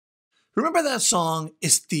Remember that song,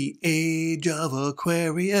 It's the Age of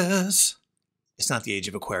Aquarius? It's not the Age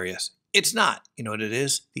of Aquarius. It's not. You know what it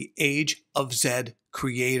is? The Age of Zed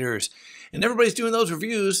Creators. And everybody's doing those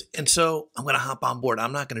reviews, and so I'm going to hop on board.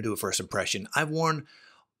 I'm not going to do a first impression. I've worn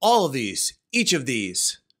all of these, each of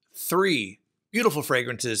these, 3 beautiful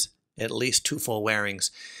fragrances, at least 2 full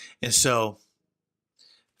wearings. And so,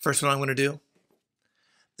 first one I'm going to do,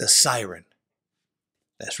 the Siren.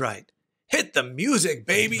 That's right. Hit the music,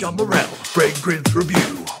 baby. John Morel, Fragrance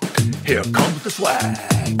Review. Here comes the swag.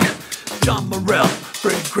 John Morel,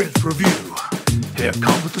 Fragrance Review. Here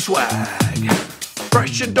comes the swag.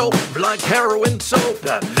 Fresh and dope like heroin soap.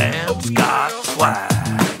 That man's got swag.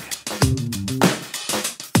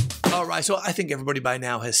 All right, so I think everybody by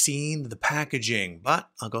now has seen the packaging, but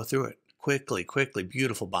I'll go through it quickly.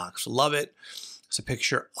 Beautiful box. Love it. It's a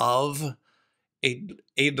picture of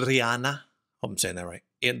Adriana. Hope I'm saying that right.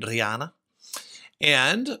 Adriana.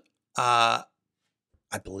 And I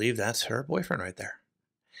believe that's her boyfriend right there.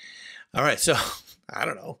 All right, so I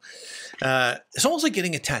don't know. It's almost like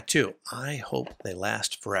getting a tattoo. I hope they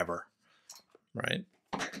last forever, right?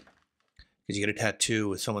 Because you get a tattoo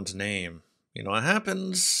with someone's name. You know what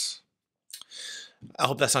happens? I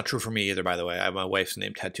hope that's not true for me either, by the way. I have my wife's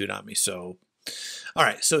name tattooed on me. So, all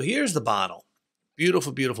right, so here's the bottle.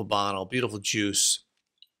 Beautiful, beautiful bottle, beautiful juice.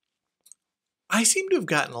 I seem to have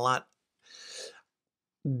gotten a lot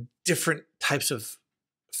different types of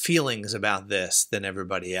feelings about this than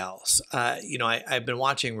everybody else. You know, I've been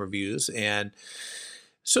watching reviews, and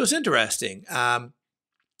so it's interesting. I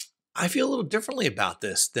feel a little differently about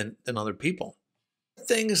this than other people.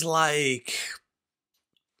 Things like,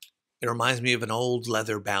 it reminds me of an old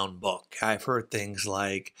leather-bound book. I've heard things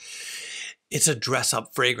like, it's a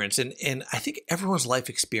dress-up fragrance. And I think everyone's life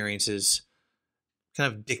experiences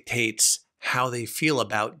kind of dictates how they feel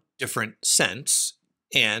about different scents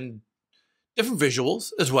and different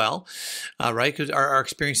visuals as well, right? Because our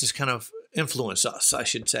experiences kind of influence us, I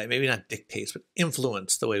should say. Maybe not dictates, but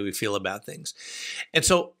influence the way we feel about things. And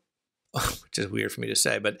so, which is weird for me to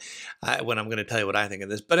say, but when I'm going to tell you what I think of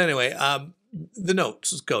this. But anyway, the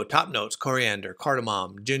notes, let's go. Top notes, coriander,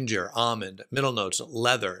 cardamom, ginger, almond. Middle notes,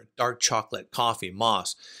 leather, dark chocolate, coffee,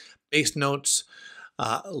 moss. Base notes,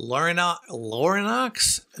 Laurinox.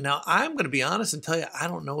 Now, I'm going to be honest and tell you, I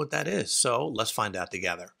don't know what that is. So let's find out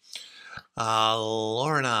together.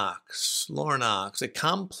 Laurinox, a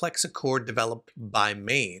complex accord developed by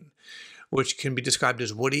Maine, which can be described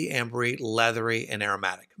as woody, ambery, leathery, and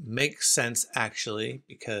aromatic. Makes sense, actually,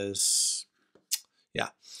 because, yeah,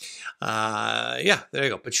 there you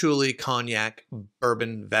go. Patchouli, cognac,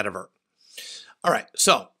 bourbon, vetiver. All right,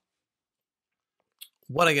 so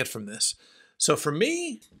what I get from this. So for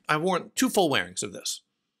me, I've worn 2 full wearings of this.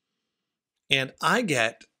 And I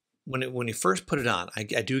get, when you first put it on, I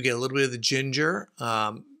do get a little bit of the ginger,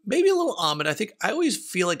 maybe a little almond. I think I always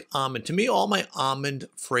feel like almond. To me, all my almond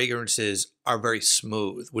fragrances are very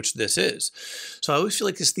smooth, which this is. So I always feel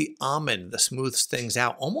like it's the almond that smooths things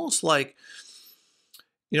out, almost like,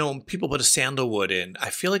 you know, when people put a sandalwood in,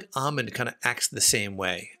 I feel like almond kind of acts the same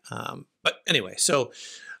way. But anyway, so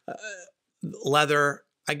leather,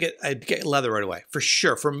 I get leather right away, for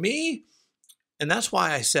sure. For me, and that's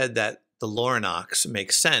why I said that the Laurinox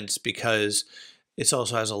makes sense, because it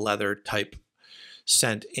also has a leather type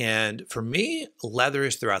scent. And for me, leather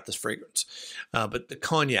is throughout this fragrance. But the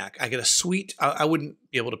cognac, I get a sweet, I wouldn't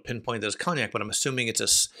be able to pinpoint that as cognac, but I'm assuming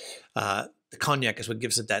it's the cognac is what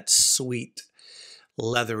gives it that sweet,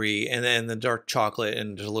 leathery, and then the dark chocolate,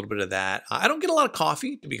 and there's a little bit of that. I don't get a lot of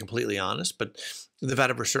coffee, to be completely honest, but the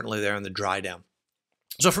vetiver is certainly there in the dry down.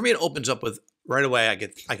 So for me, it opens up with, right away, I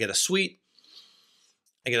get a sweet,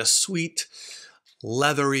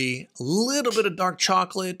 leathery, little bit of dark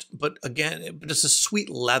chocolate, but again, it's a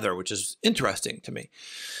sweet leather, which is interesting to me.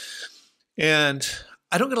 And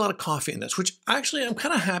I don't get a lot of coffee in this, which actually I'm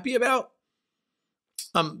kind of happy about.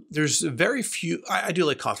 There's very few, I do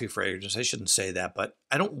like coffee fragrances. I shouldn't say that, but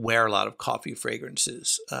I don't wear a lot of coffee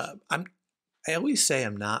fragrances. I always say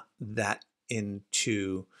I'm not that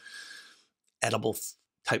into edible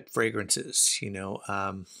type fragrances, you know,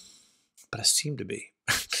 but I seem to be.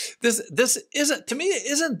 This isn't, to me,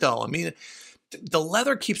 it isn't though. I mean, the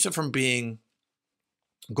leather keeps it from being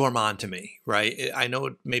gourmand to me, right? I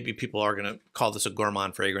know maybe people are going to call this a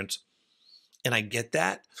gourmand fragrance, and I get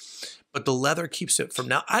that, but the leather keeps it from,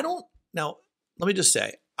 now let me just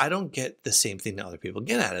say, I don't get the same thing that other people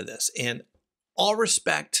get out of this. And all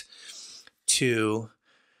respect to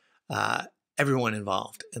everyone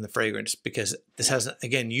involved in the fragrance, because this hasn't,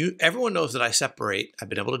 again, everyone knows that I separate. I've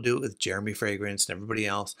been able to do it with Jeremy Fragrance and everybody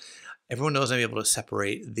else. Everyone knows I'm able to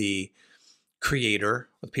separate the creator,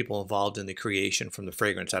 with people involved in the creation from the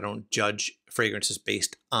fragrance. I don't judge fragrances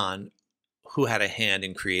based on who had a hand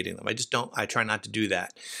in creating them. I just don't. I try not to do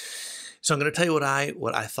that. So I'm going to tell you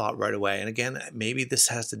what I thought right away. And again, maybe this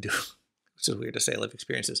has to do, which is weird to say, life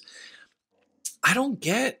experiences. I don't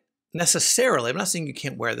get necessarily. I'm not saying you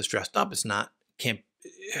can't wear this dressed up. It's not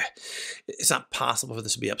possible for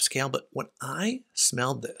this to be upscale. But when I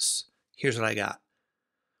smelled this, here's what I got: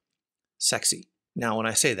 sexy. Now, when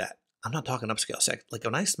I say that, I'm not talking upscale sex. Like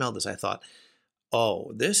when I smelled this, I thought,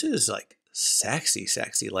 oh, this is like sexy,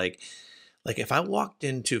 sexy. Like if I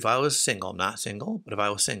was single, I'm not single, but if I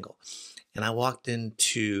was single and I walked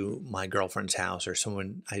into my girlfriend's house or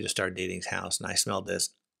someone I just started dating's house and I smelled this,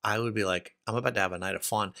 I would be like, I'm about to have a night of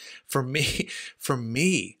fun. For me,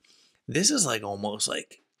 this is like almost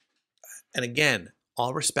like, and again,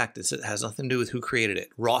 all respect, it has nothing to do with who created it.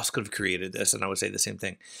 Ross could have created this, and I would say the same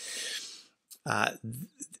thing.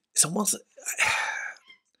 It's almost,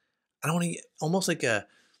 almost like a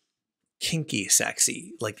kinky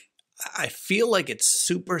sexy. Like I feel like it's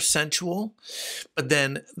super sensual, but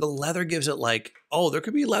then the leather gives it like, oh, there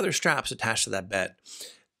could be leather straps attached to that bed.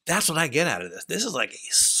 That's what I get out of this. This is like a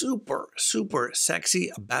super, super sexy,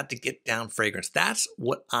 about to get down fragrance. That's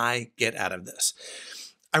what I get out of this.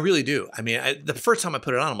 I really do. I mean, the first time I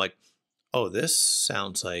put it on, I'm like, oh, this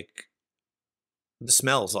smells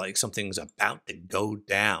like something's about to go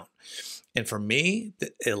down. And for me,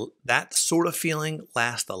 that sort of feeling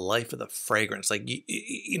lasts the life of the fragrance. Like,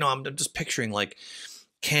 I'm just picturing like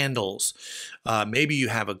candles. Maybe you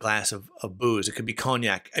have a glass of booze. It could be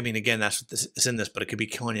cognac. I mean, again, that's what this is in this, but it could be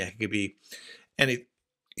cognac. It could be any,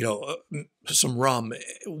 some rum,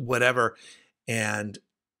 whatever. And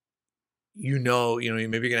maybe you're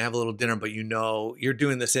going to have a little dinner, but you're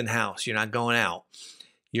doing this in-house. You're not going out.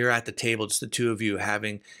 You're at the table, just the two of you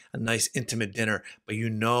having a nice intimate dinner, but you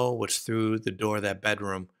know what's through the door of that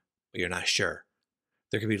bedroom, but you're not sure.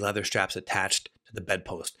 There could be leather straps attached to the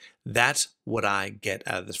bedpost. That's what I get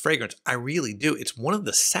out of this fragrance. I really do. It's one of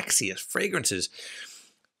the sexiest fragrances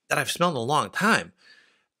that I've smelled in a long time.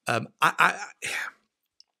 I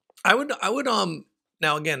would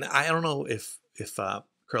now again, I don't know if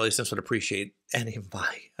Curly Sims would appreciate any of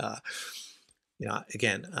my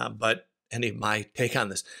but any of my take on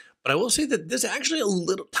this. But I will say that this actually a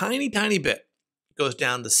little tiny bit goes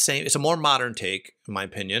down the same. It's a more modern take, in my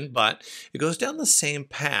opinion, but it goes down the same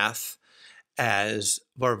path as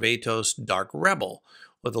Varvatos Dark Rebel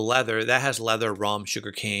with the leather. That has leather, rum,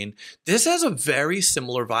 sugarcane. This has a very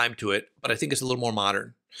similar vibe to it, but I think it's a little more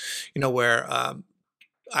modern. Where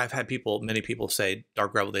I've had many people say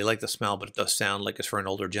Dark Rebel, they like the smell, but it does sound like it's for an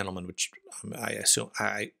older gentleman, which I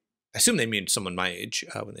assume they mean someone my age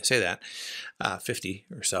when they say that, 50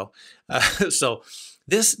 or so. So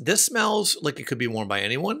this smells like it could be worn by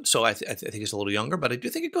anyone. So I think it's a little younger, but I do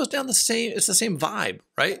think it goes down the same. It's the same vibe,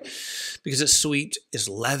 right? Because it's sweet, it's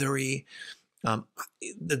leathery.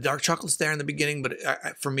 The dark chocolate's there in the beginning, but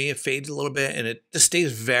for me, it fades a little bit and it just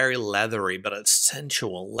stays very leathery, but it's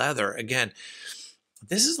sensual leather. Again,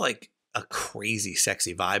 this is like a crazy,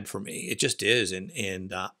 sexy vibe for me. It just is.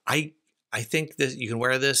 And I think that you can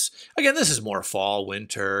wear this. Again, this is more fall,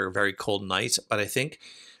 winter, very cold nights. But I think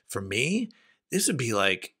for me, this would be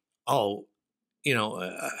like, for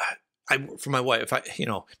my wife, me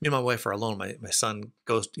and my wife are alone. My son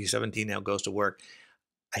he's 17 now, goes to work.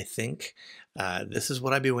 I think this is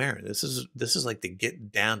what I'd be wearing. This is like the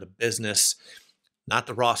get down to business, not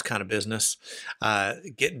the Ross kind of business,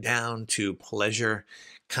 get down to pleasure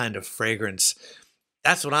kind of fragrance.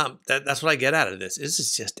 That's what I get out of this. This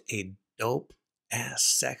is just a dope ass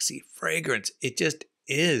sexy fragrance. It just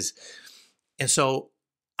is. And so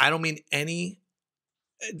I don't mean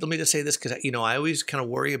let me just say this because I always kind of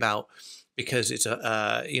worry about, because it's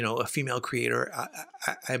a female creator.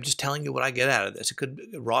 I'm just telling you what I get out of this.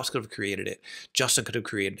 Ross could have created it. Justin could have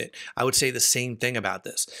created it. I would say the same thing about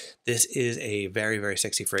this. This is a very, very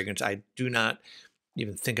sexy fragrance. I do not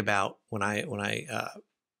even think about when I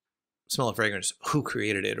smell a fragrance who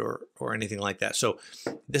created it or anything like that. So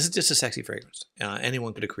this is just a sexy fragrance.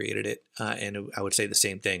 Anyone could have created it, and I would say the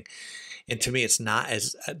same thing. And to me, it's not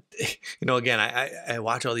as, again, I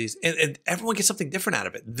watch all these, and everyone gets something different out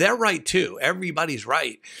of it. They're right too. Everybody's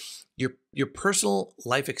right. Your personal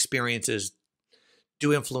life experiences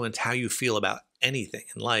do influence how you feel about anything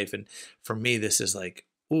in life. And for me, this is like,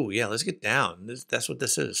 ooh, yeah, let's get down. That's what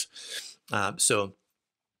this is. So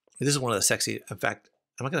this is one of the sexy, in fact,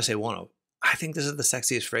 I'm not going to say one of, I think this is the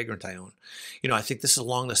sexiest fragrance I own. I think this is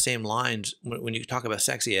along the same lines when you talk about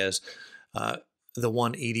sexy as the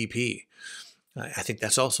one EDP. I think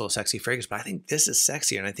that's also a sexy fragrance, but I think this is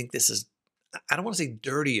sexier. And I think this is, I don't want to say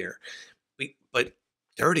dirtier. but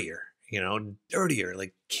dirtier, dirtier,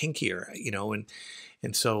 like kinkier,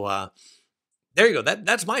 and so there you go.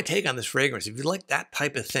 That's my take on this fragrance. If you like that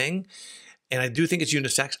type of thing, and I do think it's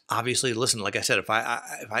unisex, obviously, listen, like I said, if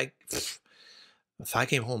I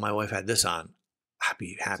came home, my wife had this on, I'd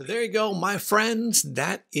be happy. So there you go, my friends.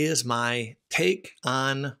 That is my take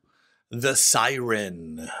on the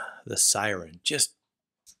Siren. The Siren. Just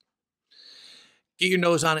get your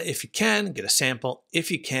nose on it if you can. Get a sample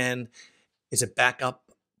if you can. Is it backup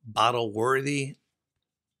bottle worthy?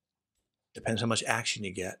 Depends how much action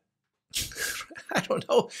you get. I don't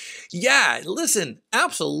know. Yeah, listen,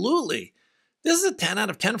 absolutely. This is a 10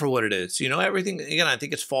 out of 10 for what it is. Everything, again, I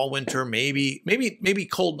think it's fall, winter, maybe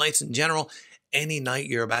cold nights in general. Any night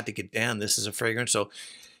you're about to get down, this is a fragrance. So,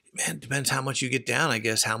 man, it depends how much you get down, I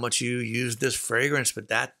guess, how much you use this fragrance. But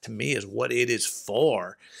that, to me, is what it is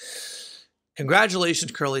for.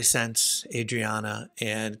 Congratulations, Curly Scents, Adriana,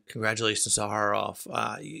 and congratulations to Haroff.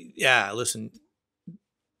 Yeah, listen,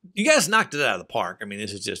 you guys knocked it out of the park. I mean,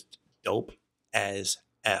 this is just dope as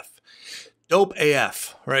F. Dope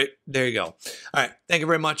AF, right? There you go. All right. Thank you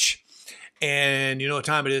very much. And you know what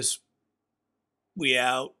time it is? We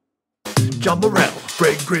out. John Morrell,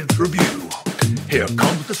 Fragrance Review. Here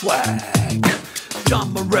comes the swag.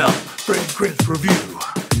 John Morrell, Fragrance Review.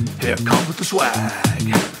 Here comes the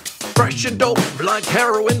swag. Fresh and dope like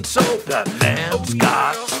heroin soap. That man's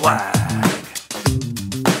got swag.